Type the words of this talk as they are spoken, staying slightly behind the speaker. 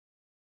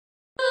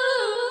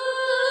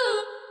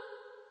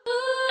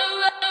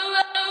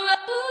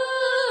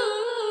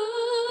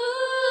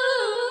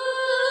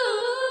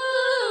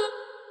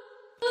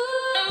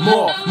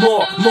More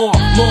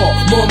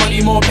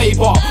money, more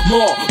paper.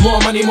 More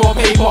money, more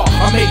paper.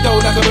 I make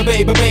dough like a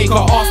baby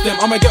baker. Ask them,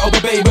 I'ma get up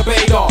a baby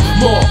baker.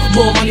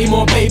 More money,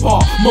 more paper.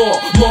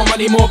 More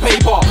money, more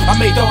paper. I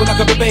make dough like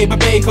a baby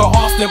baker.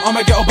 Ask them,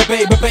 I'ma get up a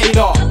baby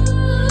baker.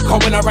 Cause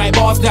when I write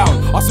bars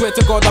down, I swear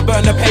to God I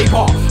burn the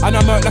paper. And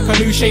I murk like a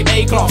new shape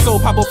A-class. So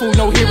powerful,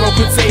 no hero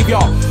could save ya.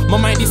 My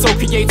mind is so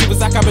creative, it's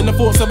like having the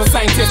thoughts of a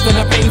scientist and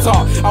a painter.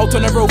 Out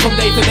on the road from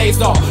day to day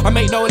star. I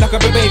make dough like a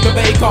baby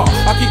baker.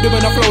 I keep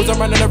doing the flows and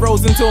running the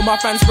roads until my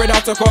fans spread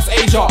out across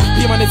Asia.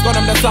 P-Man is gone,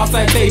 I'm the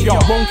Southside savior.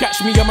 Won't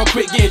catch me, I'm a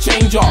quick gear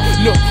changer.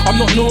 Look, I'm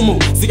not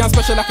normal. See, I'm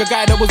special like a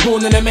guy that was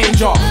born in a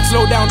manger.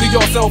 Slow down, do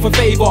yourself a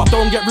favor.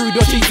 Don't get rude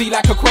or cheesy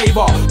like a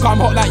quaver.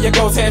 Come hot like your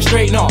girl's hair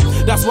straightener.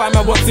 That's why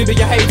my wants to be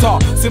a hater.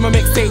 See my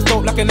mixtape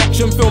dope like an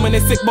action film, and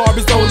this sick bar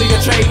is only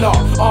a trailer.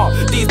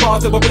 These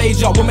bars will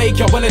blaze ya, will make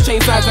ya when the chain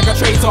size like a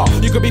traitor.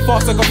 You could be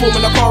fast like a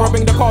Formula car, or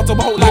bring the car to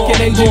a halt like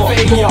an engine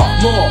failure.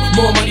 More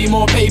money,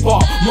 more paper.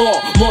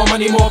 More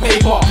money, more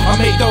paper. I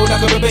make dough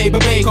like a baby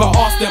baker.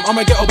 Ask them,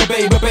 I'ma get up a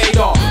baby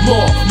baker.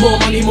 More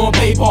money, more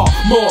paper.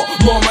 More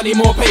money,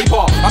 more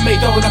paper. I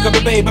make dough like a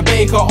baby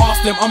baker.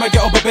 Ask them, I'ma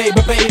get up a baby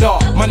baker.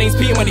 My name's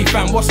P Money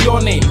fam, what's your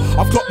name?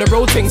 I've clocked the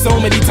road thing so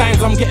many times,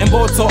 I'm getting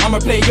bored, so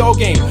I'ma play your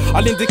game.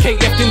 I'll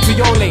indicate left into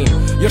your lane.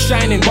 You're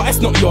shining, but it's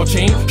not your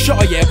chain. Sure,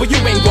 yeah, but you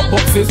ain't got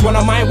boxes. One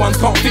of my ones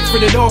can't fit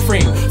through the door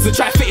frame. So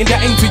try fitting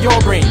that into your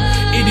brain.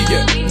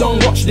 Idiot,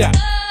 don't watch that.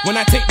 When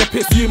I take the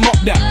piss, you mock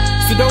that.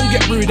 So don't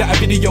get rude at a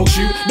video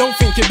shoot. Don't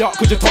think you're dark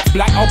cause your top's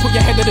black. I'll put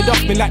your head in the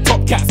dustbin like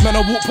Top Cats. Man,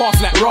 I walk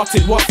past like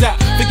rotted, what's that?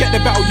 Forget the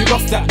battle, you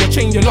lost that. Your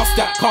chain, you lost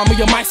that. Calm with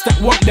your mic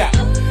stack, want that.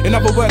 In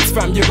other words,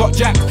 fam, you got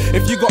jacked.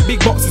 If you got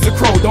big boxes of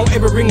crow, don't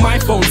ever ring my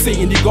phone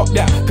saying you got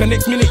that. Cause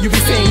next minute you be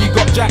saying you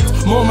got jacked.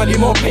 More money,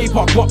 more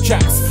paper, guap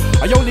tracks.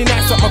 I only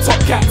nice up my top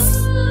cats.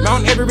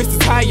 Mount Everest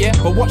is high, yeah,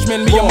 but watch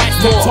men, me and my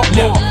step top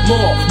now.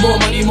 More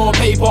money, more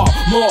paper.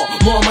 More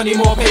money,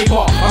 more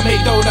paper. I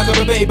make dough like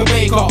a baby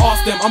baker.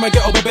 Ask them, I'ma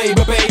get up a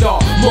baby baker.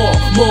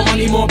 More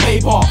money, more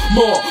paper.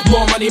 More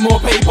money, more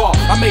paper.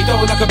 I make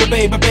dough like a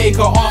baby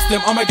baker. Ask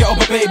them, I'ma get up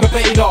a baby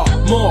baker.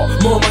 More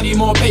money,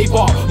 more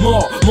paper.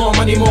 More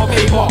money, more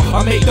paper.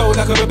 I make dough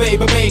like a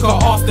baby baker.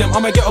 Ask them,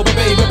 I'ma get up a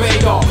baby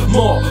baker.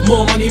 More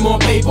money, more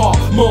paper.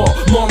 More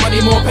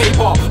money, more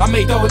paper. I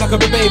make dough like a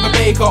baby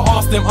baker.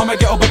 Ask them, I'ma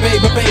get up a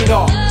baby baker.